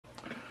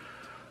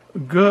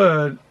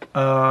Good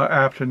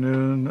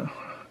afternoon,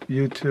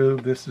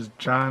 YouTube. This is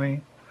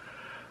Johnny.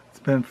 It's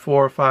been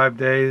 4 or 5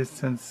 days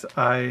since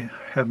I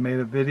have made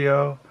a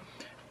video,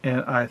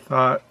 and I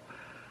thought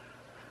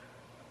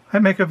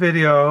I'd make a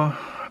video,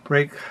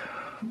 break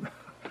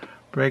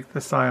the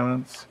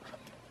silence.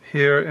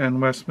 Here in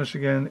West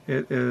Michigan,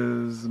 it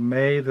is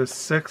May the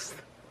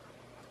 6th.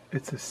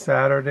 It's a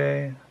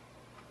Saturday.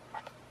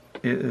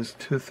 It is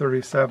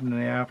 2:37 in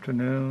the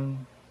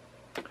afternoon.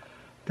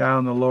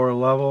 Down the lower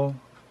level.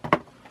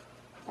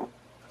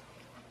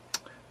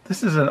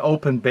 This is an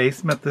open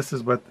basement. This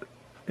is what,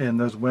 and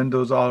there's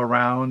windows all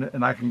around,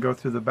 and I can go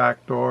through the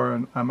back door,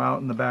 and I'm out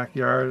in the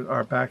backyard,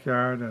 our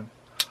backyard, and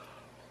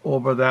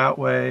over that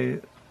way,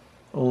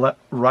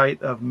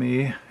 right of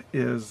me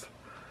is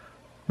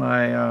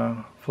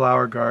my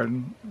flower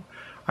garden.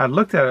 I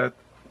looked at it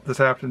this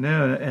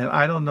afternoon, and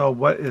I don't know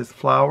what is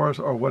flowers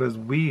or what is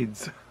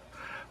weeds,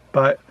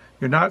 but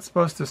you're not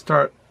supposed to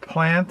start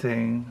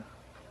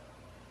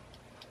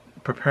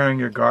preparing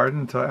your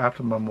garden until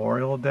after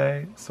Memorial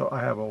Day, so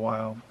I have a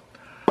while.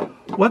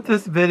 What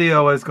this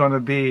video is going to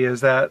be is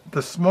that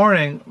this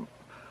morning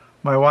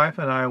my wife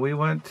and I, we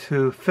went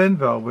to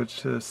Finnville,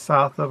 which is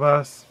south of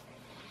us,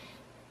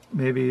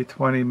 maybe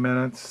 20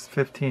 minutes,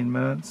 15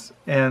 minutes,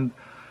 and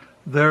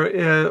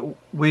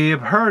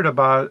we've heard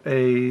about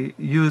a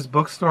used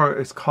bookstore.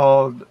 It's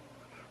called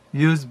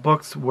Used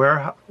Books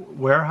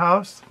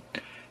Warehouse,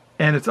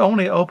 and it's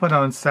only open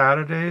on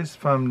Saturdays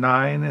from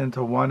 9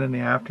 until 1 in the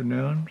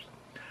afternoon.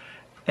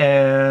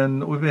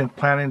 And we've been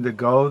planning to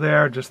go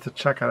there just to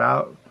check it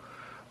out,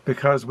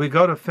 because we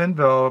go to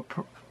Finnville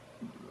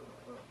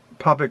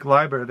Public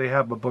Library. They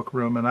have a book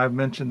room, and I've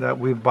mentioned that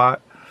we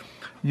bought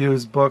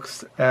used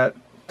books at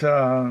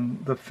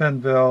the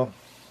Finnville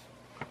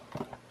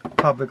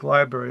Public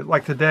Library.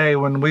 Like today,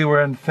 when we were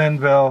in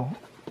Finnville,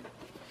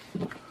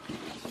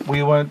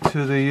 we went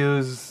to the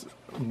Used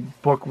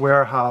Book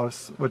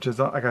Warehouse, which is,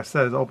 like I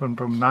said, is open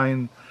from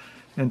 9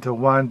 into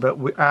 1, but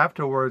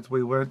afterwards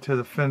we went to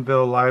the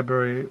Finnville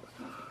Library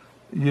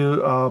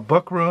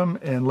book room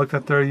and looked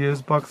at their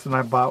used books, and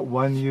I bought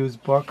one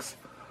used book,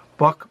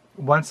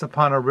 Once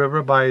Upon a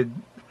River by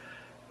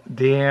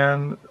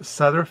Diane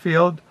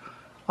Setterfield.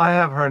 I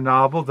have her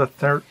novel, The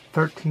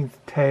 13th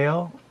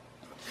Tale,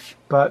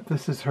 but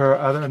this is her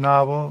other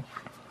novel,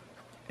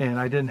 and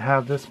I didn't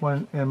have this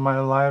one in my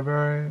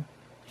library,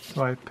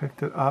 so I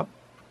picked it up.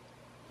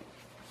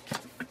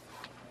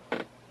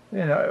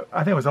 You know,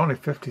 I think it was only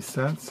 50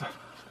 cents.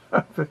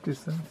 50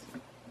 cents.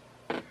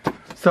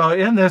 So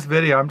in this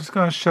video, I'm just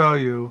going to show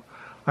you,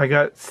 I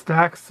got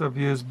stacks of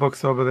used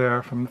books over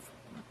there from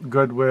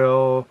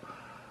Goodwill,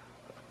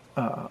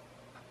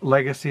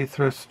 Legacy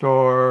Thrift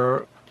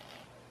Store,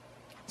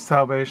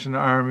 Salvation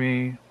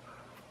Army,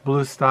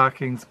 Blue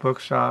Stockings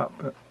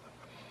Bookshop.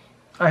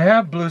 I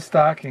have Blue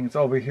Stockings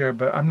over here,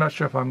 but I'm not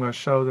sure if I'm going to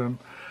show them.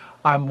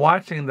 I'm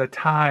watching the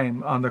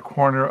time on the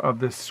corner of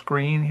this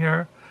screen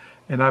here,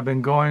 and I've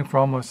been going for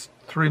almost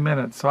 3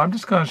 minutes. So I'm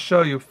just going to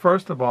show you,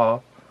 first of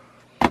all,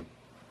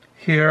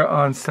 here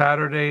on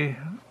Saturday,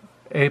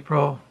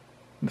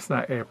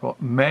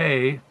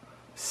 May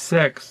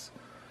 6,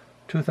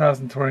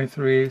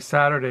 2023,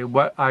 Saturday,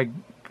 what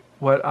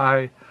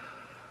I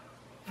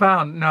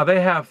found. Now,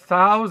 they have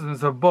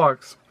thousands of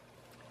books,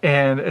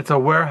 and it's a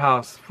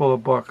warehouse full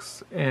of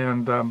books,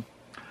 and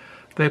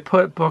they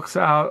put books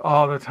out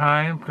all the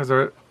time, because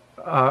when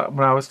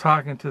I was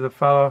talking to the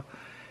fellow,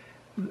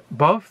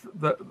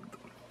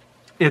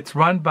 it's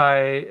run by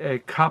a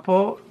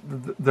couple.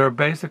 They're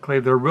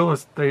real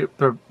estate.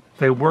 They're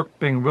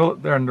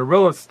in the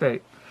real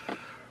estate.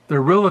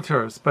 They're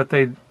realtors, but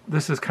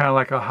this is kind of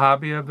like a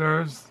hobby of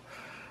theirs,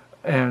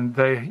 and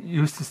they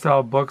used to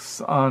sell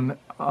books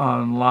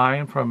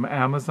online from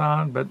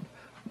Amazon, but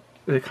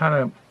they kind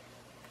of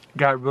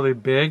got really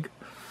big.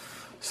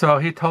 So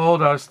he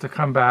told us to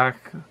come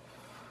back,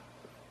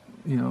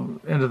 you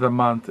know, end of the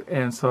month,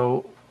 and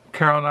so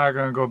Carol and I are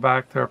going to go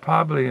back there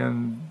probably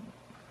in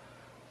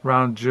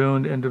around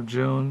June, end of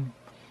June.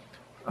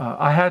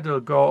 I had to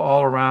go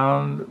all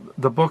around.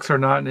 The books are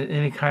not in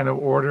any kind of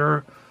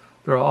order.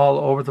 They're all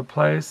over the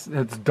place.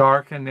 It's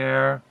dark in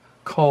there,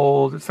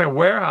 cold. It's like a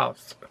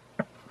warehouse.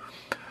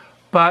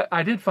 But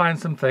I did find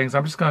some things.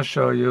 I'm just going to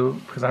show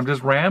you, because I'm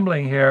just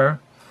rambling here.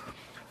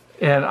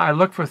 And I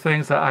look for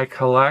things that I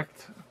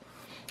collect,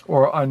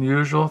 or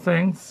unusual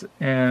things.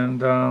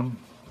 And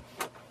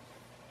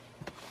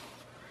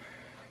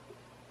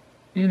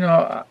you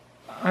know,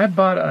 I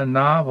bought a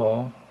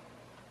novel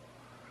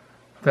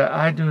that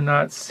I do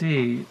not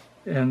see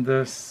in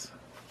this.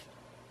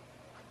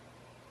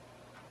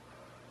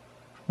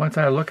 Once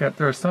I look at,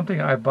 there's something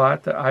I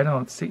bought that I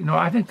don't see. No,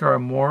 I think there are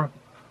more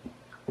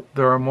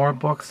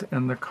books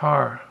in the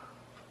car.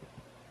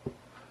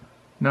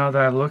 Now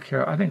that I look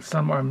here, I think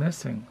some are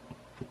missing.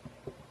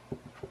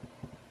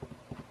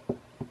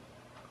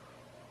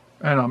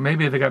 I don't know,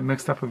 maybe they got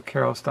mixed up with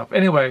Carol's stuff.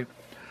 Anyway,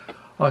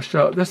 I'll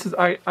show. This is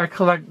I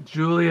collect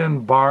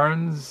Julian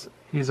Barnes.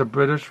 He's a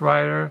British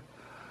writer.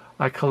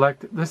 I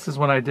collect, this is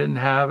one I didn't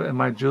have in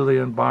my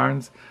Julian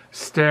Barnes,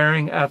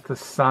 Staring at the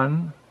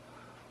Sun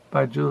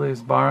by Julius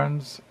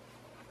Barnes.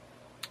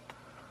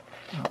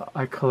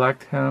 I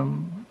collect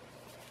him.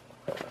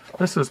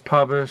 This was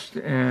published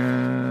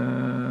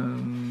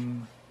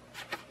in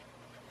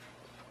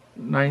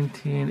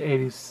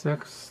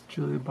 1986,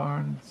 Julie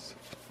Barnes.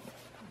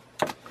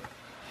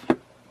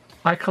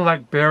 I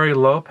collect Barry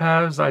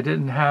Lopez. I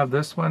didn't have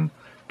this one.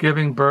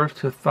 Giving Birth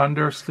to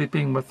Thunder,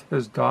 Sleeping with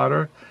His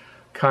Daughter.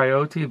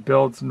 Coyote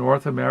Builds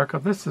North America.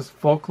 This is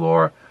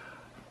folklore,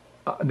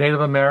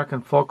 Native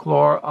American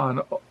folklore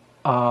on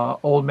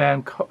Old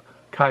Man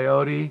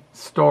Coyote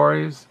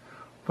stories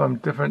from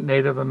different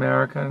Native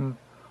American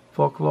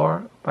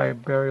folklore by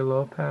Barry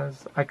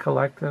Lopez. I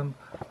collect them.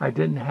 I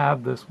didn't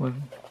have this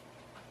one.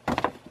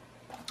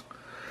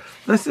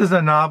 This is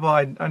a novel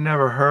I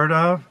never heard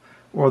of,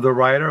 or the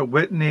writer,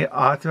 Whitney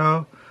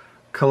Otto,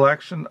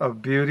 collection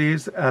of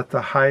beauties at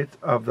the height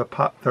of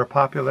their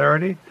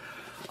popularity.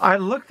 I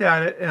looked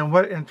at it, and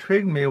what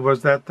intrigued me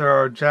was that there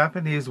are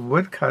Japanese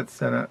woodcuts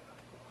in it.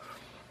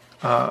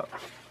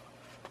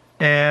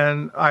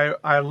 And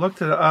I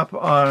looked it up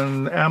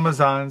on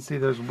Amazon, see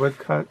there's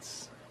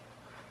woodcuts.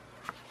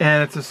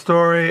 And it's a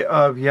story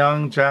of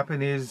young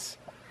Japanese,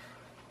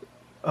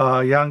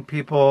 young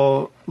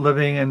people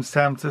living in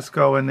San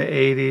Francisco in the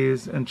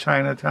 80s, in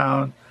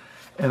Chinatown,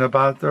 and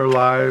about their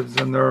lives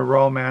and their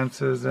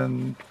romances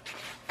and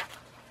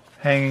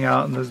hanging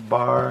out in this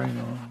bar, you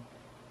know.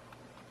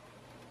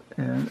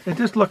 And it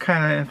just looked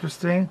kind of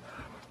interesting.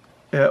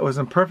 It was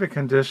in perfect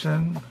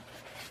condition.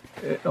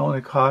 It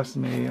only cost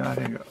me, I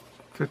think,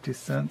 50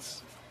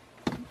 cents.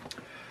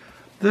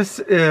 This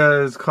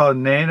is called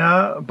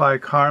Nana by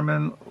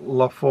Carmen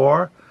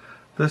Laforet.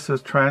 This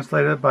is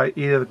translated by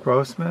Edith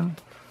Grossman.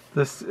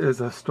 This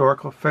is a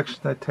historical fiction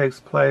that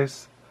takes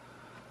place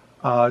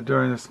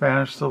during the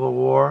Spanish Civil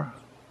War.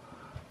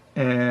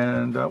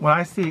 And when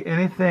I see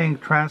anything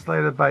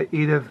translated by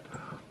Edith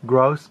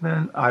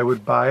Grossman, I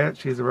would buy it.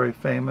 She's a very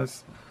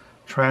famous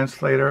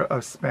translator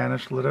of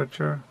Spanish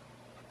literature.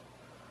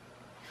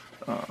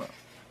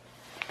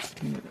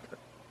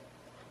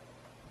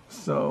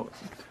 So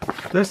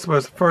this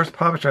was first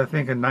published, I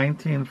think, in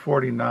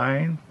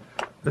 1949.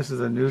 This is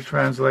a new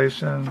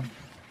translation.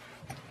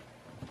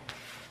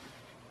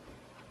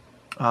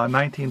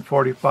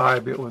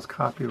 1945 it was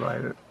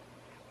copyrighted.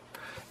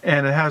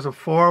 And it has a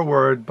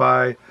foreword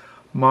by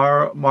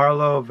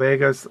Marlo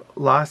Vegas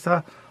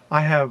Lassa.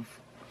 I have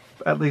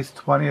at least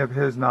 20 of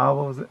his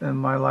novels in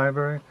my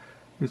library.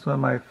 He's one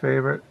of my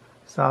favorite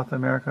South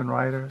American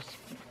writers.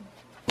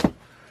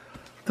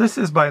 This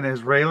is by an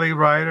Israeli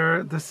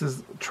writer. This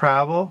is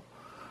Drabble.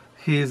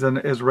 He's an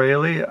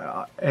Israeli,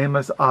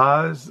 Amos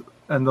Oz,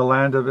 in the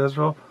land of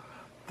Israel.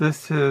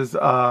 This is,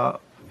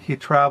 he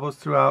travels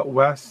throughout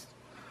West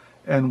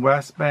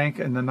Bank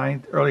in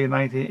the early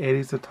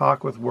 1980s to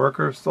talk with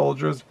workers,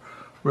 soldiers,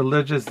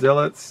 religious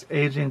zealots,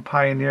 aging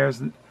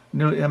pioneers,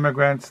 new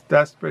immigrants,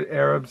 desperate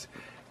Arabs,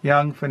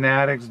 young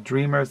fanatics,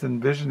 dreamers,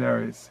 and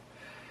visionaries.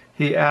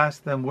 He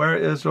asked them where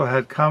Israel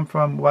had come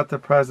from, what the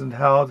present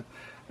held,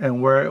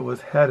 and where it was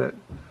headed.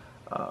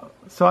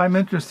 So I'm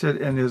interested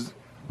in his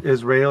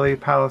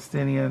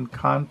Israeli-Palestinian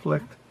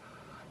conflict,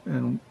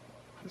 and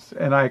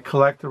I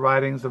collect the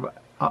writings of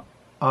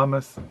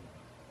Amos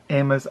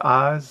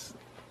Oz.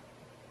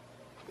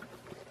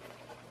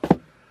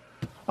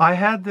 I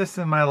had this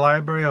in my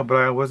library, but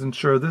I wasn't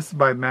sure. This is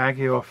by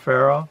Maggie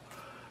O'Farrell.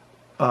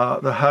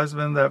 The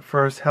husband that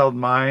first held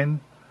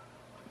mine.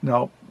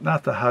 No,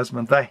 not the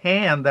husband. The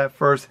hand that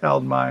first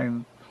held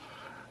mine.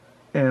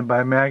 And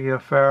by Maggie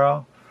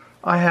O'Farrell.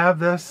 I have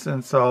this,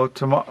 and so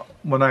tomorrow,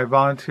 when I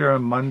volunteer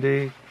on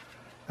Monday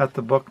at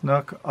the Book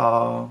Nook,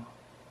 I'll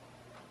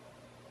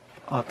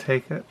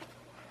take it.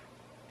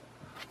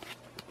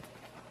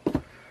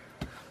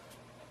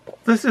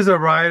 This is a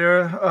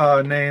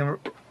writer named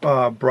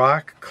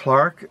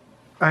Clarke.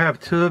 I have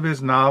two of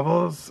his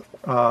novels.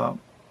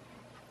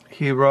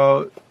 He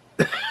wrote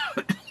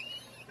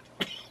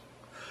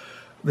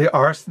The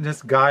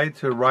Arsonist's Guide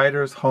to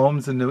Writers'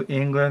 Homes in New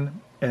England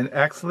and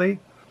Exley.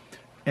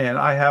 And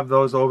I have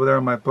those over there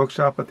in my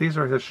bookshop, but these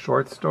are his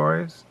short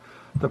stories.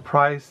 The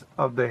Price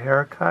of the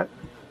Haircut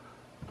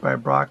by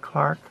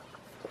Clarke.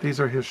 These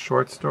are his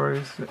short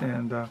stories,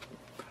 and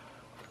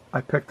I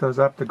picked those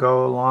up to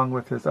go along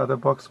with his other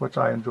books, which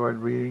I enjoyed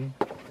reading.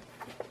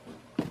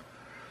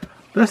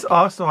 This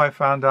also I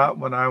found out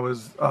when I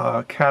was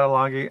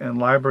cataloging and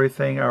library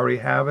thing. I already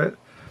have it.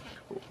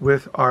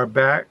 With Our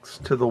Backs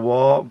to the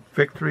Wall,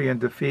 Victory and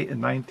Defeat in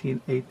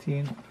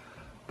 1918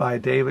 by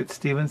David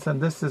Stevenson.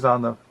 This is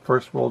on the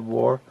First World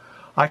War.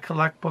 I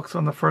collect books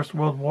on the First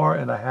World War,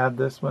 and I had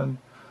this one,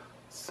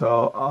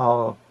 so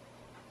I'll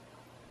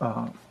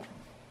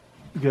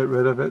get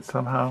rid of it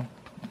somehow.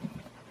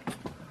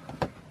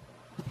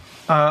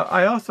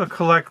 I also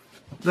collect,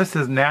 this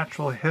is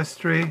Natural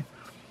History,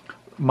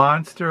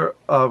 Monster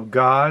of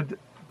God,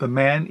 The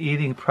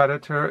Man-Eating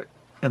Predator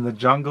in the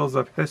Jungles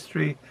of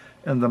History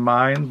and the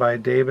Mind by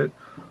David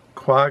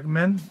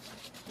Quammen.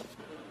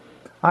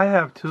 I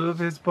have two of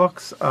his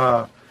books.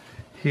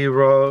 He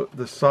wrote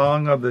The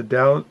Song of the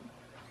Dodo,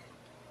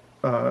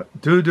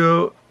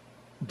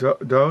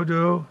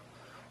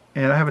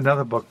 and I have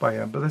another book by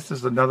him, but this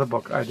is another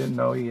book I didn't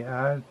know he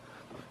had,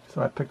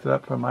 so I picked it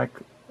up from I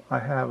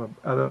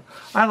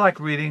like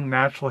reading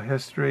natural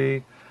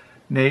history,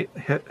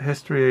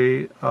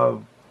 history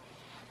of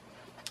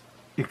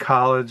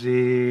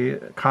ecology,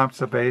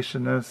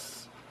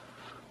 conservationist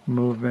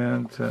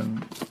movement,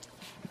 and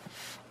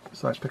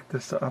so I picked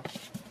this up.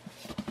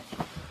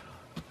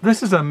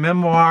 This is a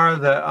memoir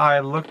that I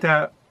looked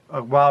at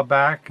a while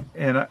back,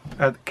 and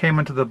it came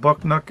into the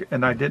Book Nook,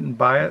 and I didn't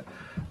buy it,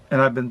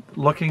 and I've been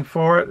looking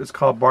for it. It's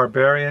called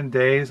Barbarian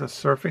Days, A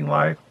Surfing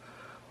Life,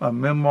 a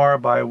memoir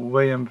by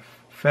William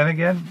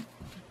Finnegan.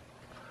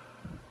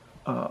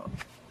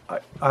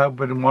 I've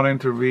been wanting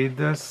to read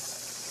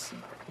this,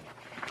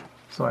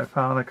 so I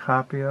found a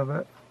copy of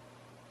it.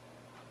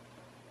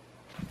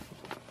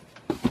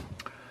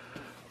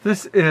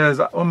 This is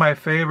one of my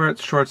favorite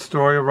short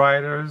story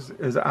writers,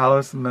 is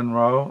Alice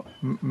Munro,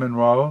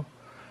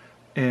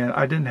 and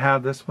I didn't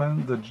have this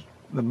one,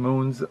 the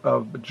Moons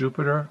of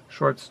Jupiter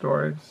short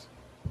stories.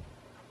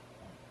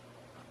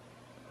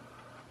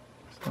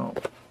 So,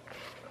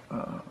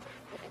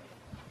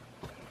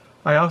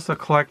 I also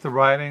collect the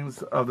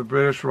writings of the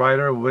British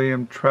writer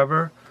William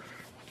Trevor.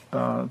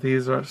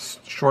 These are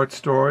short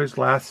stories,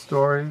 last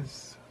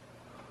stories.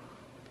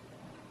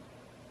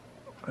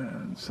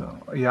 And so,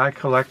 yeah, I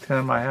collect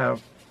him. I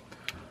have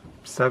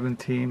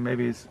 17,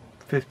 maybe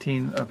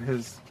 15 of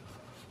his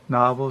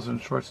novels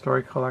and short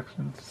story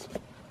collections.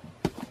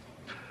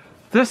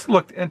 This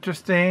looked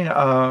interesting.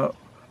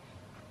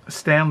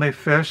 Stanley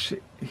Fish,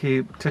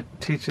 he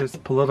teaches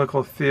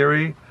political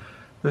theory.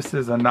 This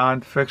is a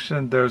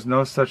nonfiction. There's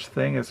no such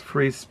thing as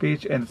free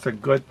speech, and it's a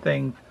good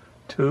thing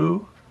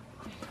too.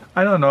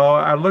 I don't know.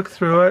 I looked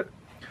through it,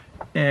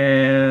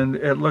 and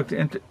it looked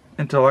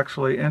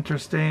intellectually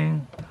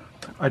interesting.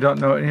 I don't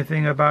know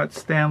anything about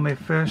Stanley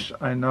Fish.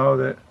 I know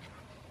that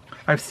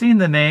I've seen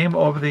the name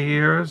over the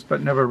years,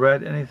 but never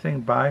read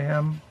anything by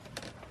him.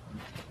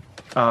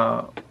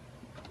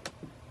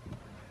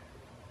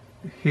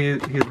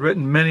 He's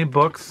written many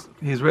books.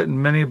 He's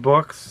written many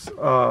books,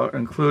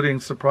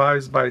 including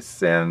Surprised by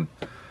Sin,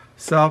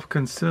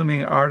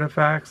 Self-Consuming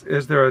Artifacts,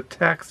 Is There a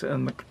Text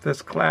in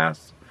This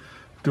Class,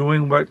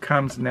 Doing What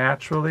Comes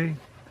Naturally.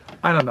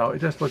 I don't know. It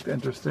just looked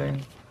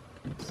interesting,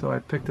 so I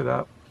picked it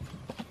up.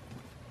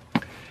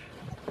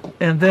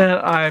 And then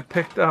I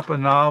picked up a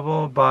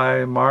novel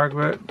by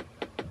Margaret.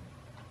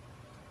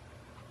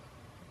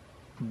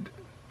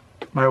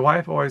 My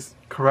wife always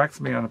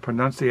corrects me on the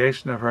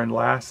pronunciation of her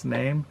last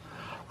name.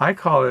 I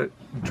call it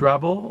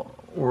Drabble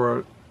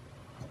or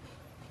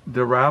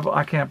Drabble.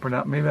 I can't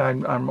pronounce. Maybe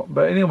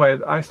but anyway,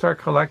 I start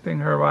collecting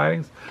her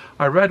writings.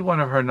 I read one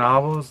of her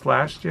novels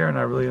last year, and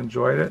I really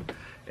enjoyed it.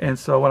 And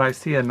so when I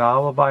see a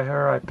novel by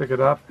her, I pick it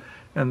up.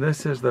 And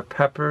this is The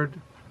Peppered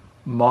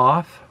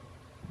Moth.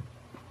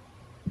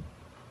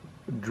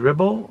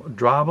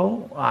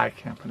 Drabble, I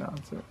can't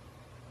pronounce it.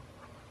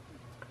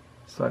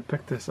 So I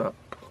picked this up.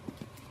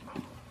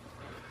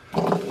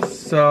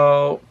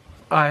 So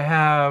I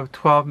have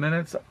 12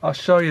 minutes. I'll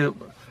show you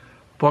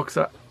books.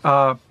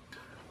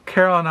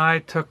 Carol and I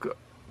took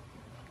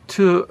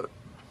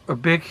a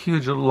big,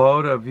 huge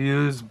load of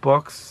used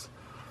books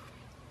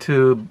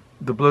to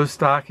the Blue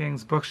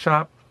Stockings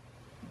bookshop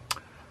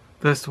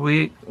this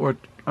week.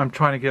 I'm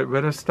trying to get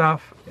rid of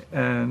stuff,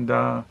 and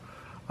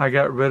I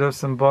got rid of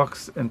some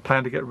books and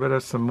plan to get rid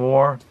of some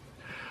more.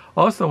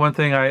 Also, one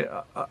thing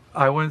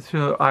I went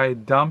through, I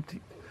dumped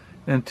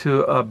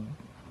into a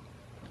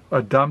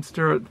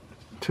dumpster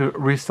to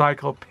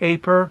recycle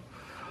paper,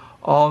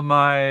 all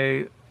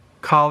my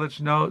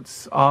college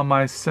notes, all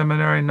my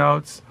seminary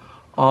notes,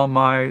 all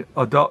my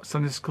adult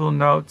Sunday school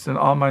notes, and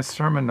all my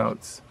sermon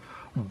notes,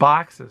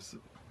 boxes,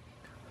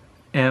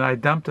 and I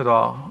dumped it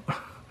all.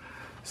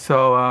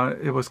 So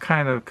it was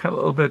kind of a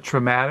little bit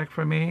traumatic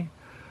for me,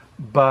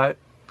 but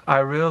I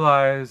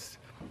realized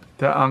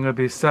that I'm going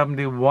to be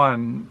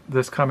 71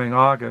 this coming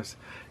August,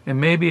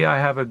 and maybe I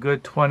have a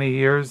good 20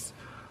 years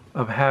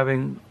of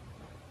having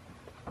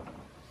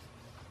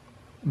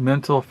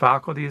mental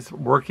faculties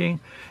working,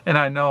 and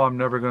I know I'm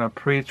never going to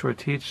preach or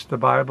teach the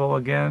Bible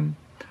again,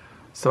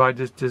 so I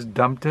just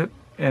dumped it.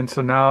 And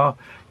so now,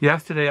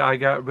 yesterday I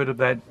got rid of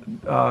that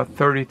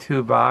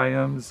 32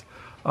 volumes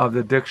of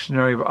the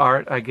Dictionary of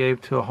Art I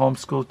gave to a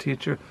homeschool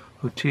teacher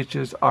who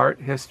teaches art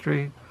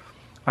history.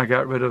 I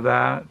got rid of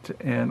that,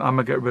 and I'm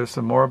going to get rid of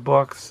some more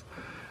books.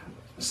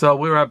 So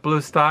we were at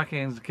Blue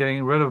Stockings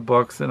getting rid of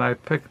books, and I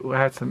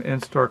had some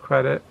in-store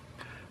credit,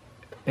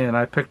 and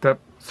I picked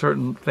up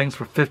certain things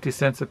for 50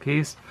 cents a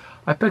piece.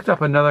 I picked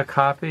up another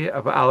copy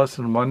of Alice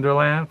in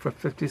Wonderland for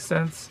 50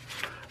 cents.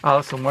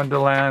 Alice in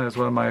Wonderland is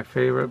one of my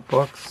favorite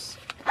books.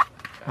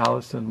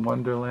 Alice in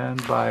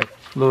Wonderland by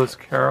Lewis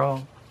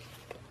Carroll.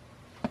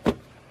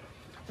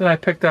 Then I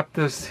picked up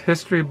this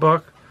history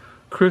book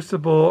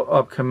Crucible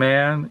of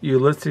Command,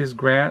 Ulysses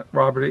Grant,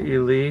 Robert E.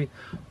 Lee,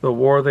 The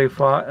War They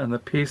Fought and the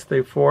Peace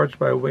They Forged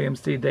by William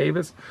C.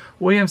 Davis.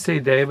 William C.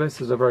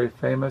 Davis is a very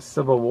famous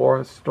Civil War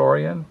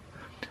historian,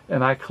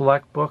 and I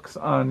collect books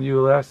on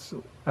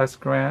Ulysses S.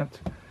 Grant,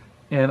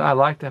 and I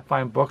like to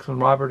find books on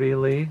Robert E.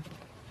 Lee.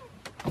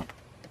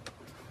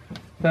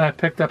 Then I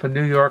picked up a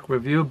New York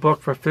Review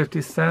book for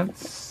 50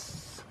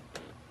 cents.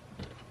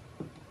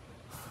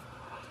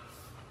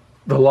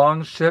 The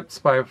Long Ships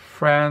by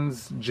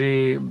Franz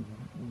G.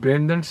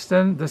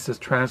 Binderson. This is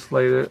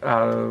translated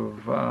out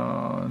of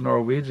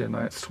Norwegian,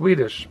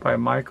 Swedish, by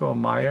Michael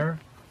Meyer.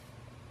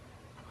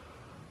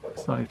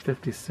 It's only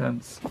 50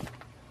 cents.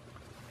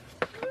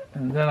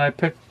 And then I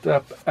picked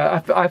up,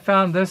 I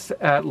found this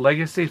at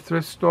Legacy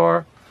Thrift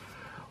Store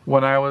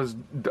when I was,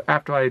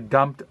 after I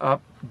dumped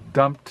all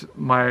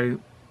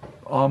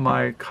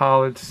my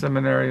college,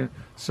 seminary,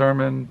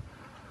 sermon,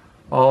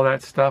 all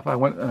that stuff. I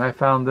went and I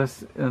found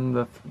this in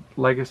the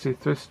Legacy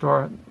Thrift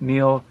Store,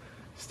 Neil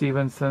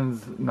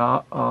Stevenson's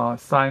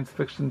science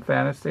fiction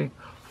fantasy,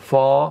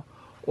 Fall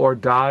or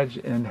Dodge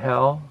in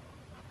Hell.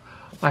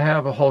 I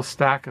have a whole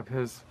stack of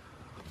his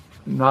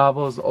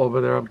novels over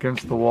there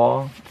against the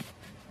wall.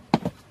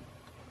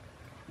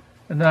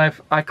 And then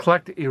I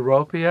collect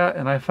Europia,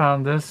 and I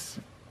found this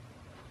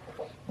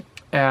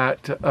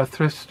at a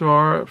thrift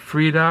store,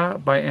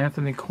 Frida by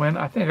Anthony Quinn.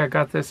 I think I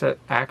got this at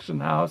Action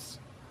House.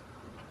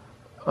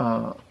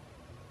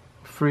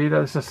 Frida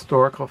is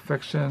historical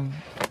fiction.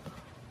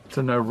 It's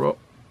an Europia.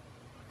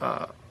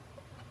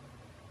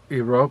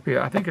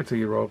 I think it's a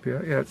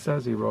Europia. Yeah, it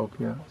says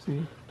Europia.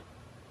 See?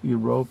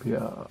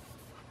 Europia.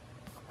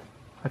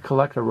 I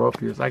collect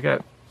Europias. I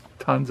got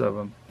tons of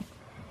them.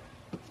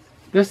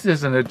 This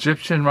is an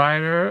Egyptian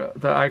writer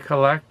that I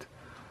collect.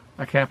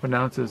 I can't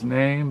pronounce his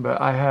name, but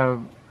I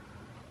have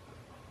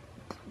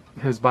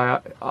his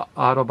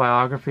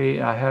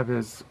autobiography. I have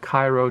his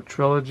Cairo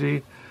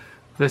trilogy.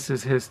 This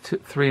is his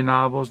three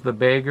novels, The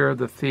Beggar,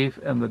 The Thief,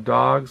 and The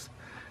Dogs,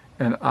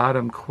 and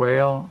Autumn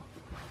Quail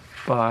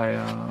by,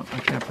 I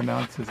can't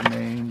pronounce his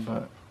name,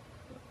 but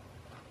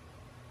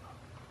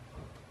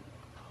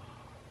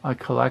I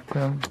collect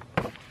him.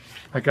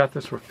 I got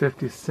this for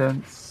 50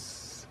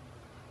 cents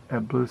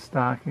at Blue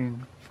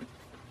Stocking.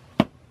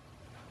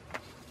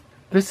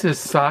 This is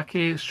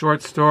Saki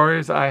short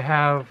stories.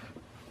 I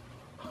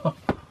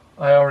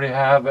already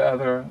have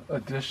other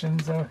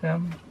editions of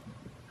him.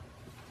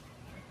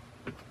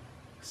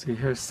 See,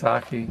 here's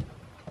Saki.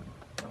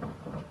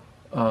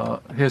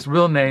 His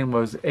real name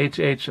was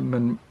H.H.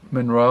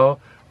 Monroe.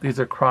 These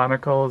are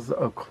Chronicles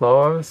of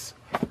Clovis.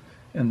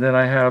 And then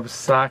I have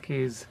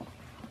Saki's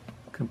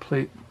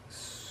complete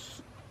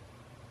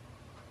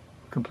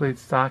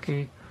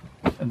Saki.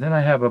 And then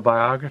I have a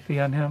biography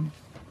on him.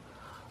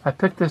 I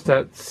picked this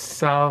at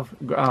South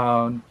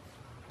Grand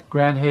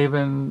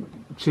Haven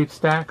Cheap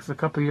Stacks a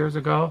couple years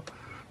ago.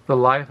 The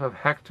Life of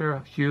Hector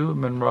Hugh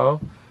Monroe,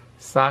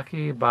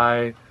 Saki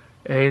by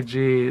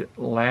A.G.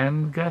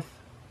 Landgeth.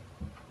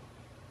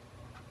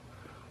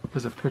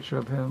 There's a picture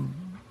of him.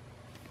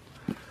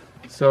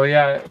 So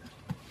yeah,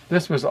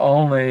 this was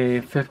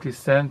only 50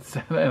 cents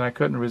and I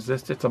couldn't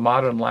resist it. It's a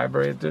modern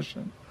library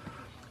edition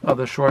of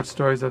the short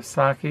stories of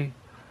Saki.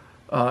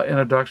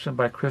 Introduction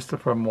by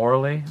Christopher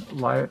Morley,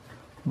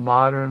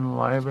 Modern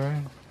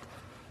Library.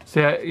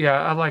 See,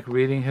 I like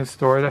reading his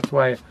story. That's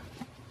why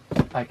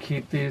I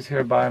keep these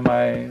here by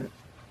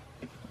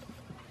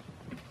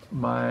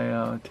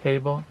my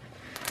table.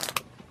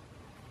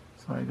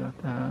 So I got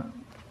that.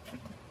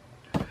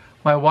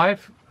 My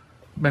wife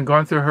been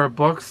going through her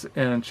books,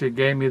 and she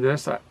gave me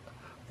this,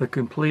 The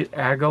Complete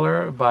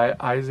Aguilar by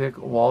Isaac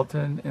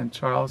Walton and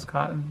Charles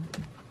Cotton.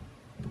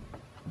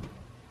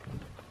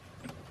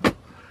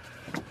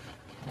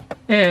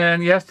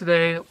 And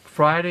yesterday,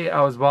 Friday,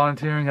 I was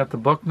volunteering at the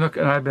Book Nook,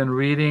 and I've been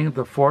reading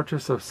The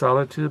Fortress of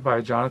Solitude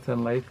by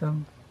Jonathan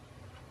Latham.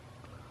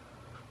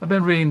 I've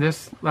been reading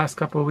this last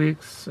couple of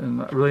weeks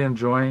and really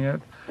enjoying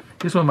it.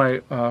 He's one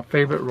of my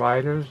favorite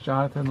writers,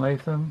 Jonathan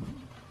Latham.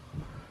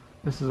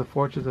 This is The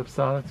Fortress of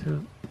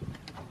Solitude.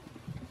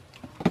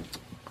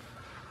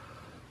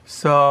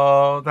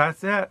 So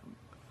that's it.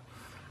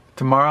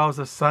 Tomorrow's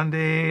a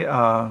Sunday.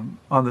 On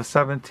the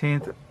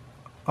 17th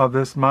of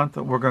this month,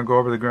 we're going to go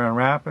over to Grand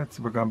Rapids.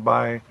 We're going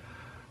to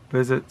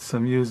visit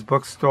some used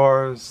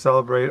bookstores,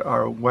 celebrate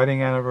our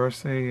wedding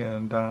anniversary,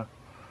 and I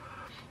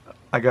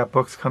got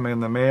books coming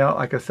in the mail.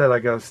 Like I said, I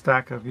got a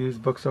stack of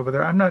used books over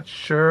there. I'm not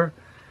sure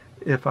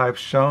if I've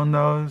shown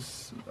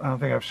those. I don't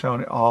think I've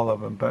shown all of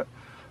them, but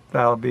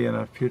that'll be in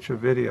a future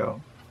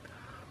video.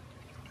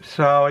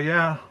 So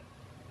yeah,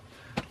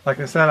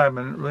 like I said, I've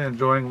been really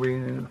enjoying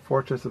reading The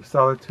Fortress of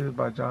Solitude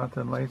by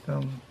Jonathan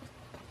Latham.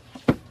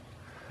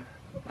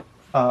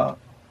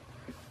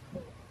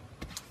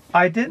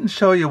 I didn't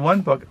show you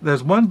one book.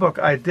 There's one book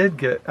I did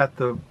get at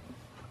the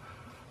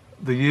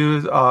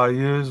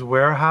used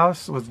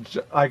warehouse.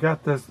 I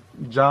got this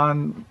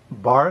John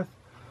Barth,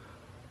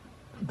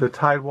 The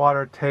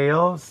Tidewater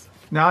Tales.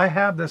 Now I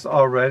have this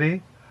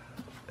already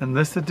in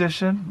this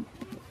edition,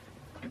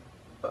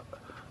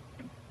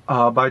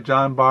 by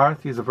John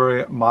Barth. He's a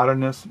very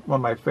modernist, one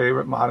of my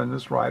favorite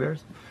modernist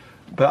writers.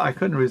 But I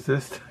couldn't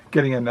resist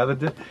getting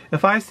another.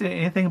 If I see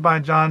anything by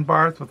John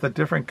Barth with a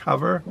different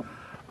cover,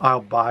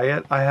 I'll buy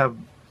it.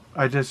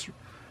 I just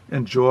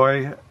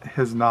enjoy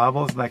his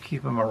novels and I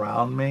keep them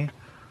around me.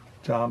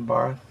 John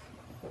Barth.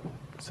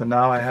 So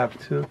now I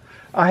have two.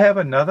 I have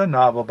another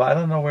novel, but I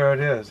don't know where it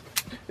is.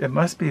 It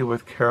must be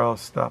with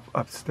Carol's stuff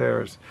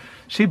upstairs.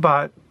 She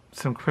bought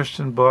some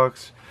Christian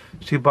books.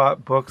 She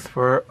bought books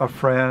for a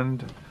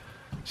friend.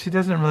 She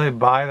doesn't really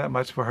buy that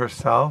much for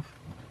herself.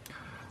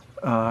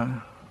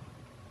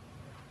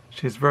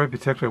 She's very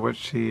particular what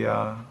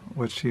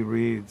she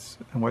reads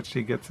and what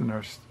she gets in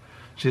her.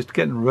 She's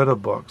getting rid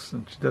of books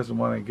and she doesn't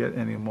want to get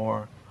any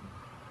more.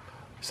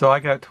 So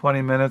I got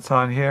 20 minutes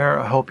on here.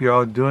 I hope you're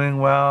all doing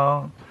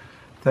well.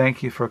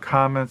 Thank you for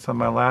comments on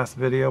my last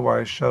video where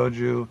I showed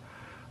you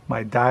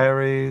my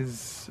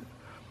diaries,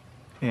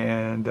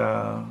 and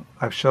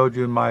I've showed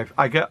you my.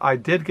 I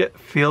did get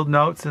field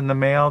notes in the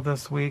mail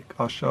this week.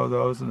 I'll show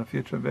those in a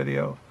future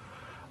video.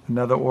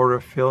 Another order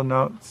of field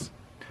notes.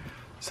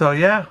 So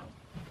yeah.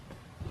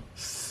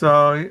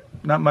 So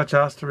not much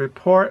else to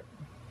report.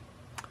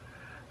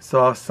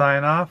 So I'll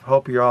sign off.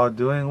 Hope you're all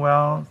doing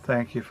well.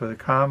 Thank you for the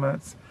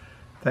comments.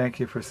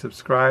 Thank you for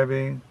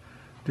subscribing.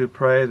 Do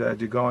pray that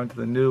as you go into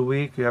the new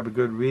week, you have a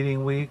good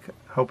reading week.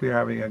 Hope you're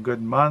having a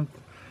good month.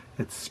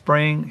 It's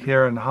spring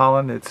here in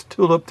Holland. It's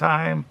tulip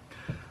time,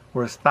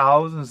 where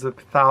thousands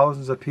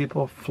of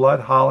people flood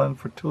Holland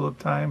for tulip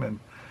time. And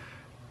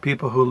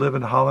people who live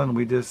in Holland,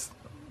 we just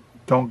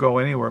don't go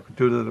anywhere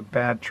due to the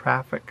bad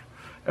traffic.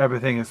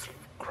 Everything is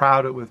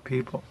crowded with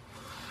people.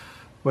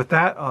 With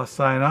that, I'll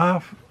sign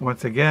off.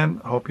 Once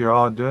again, hope you're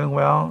all doing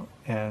well.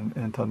 And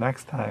until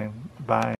next time, bye.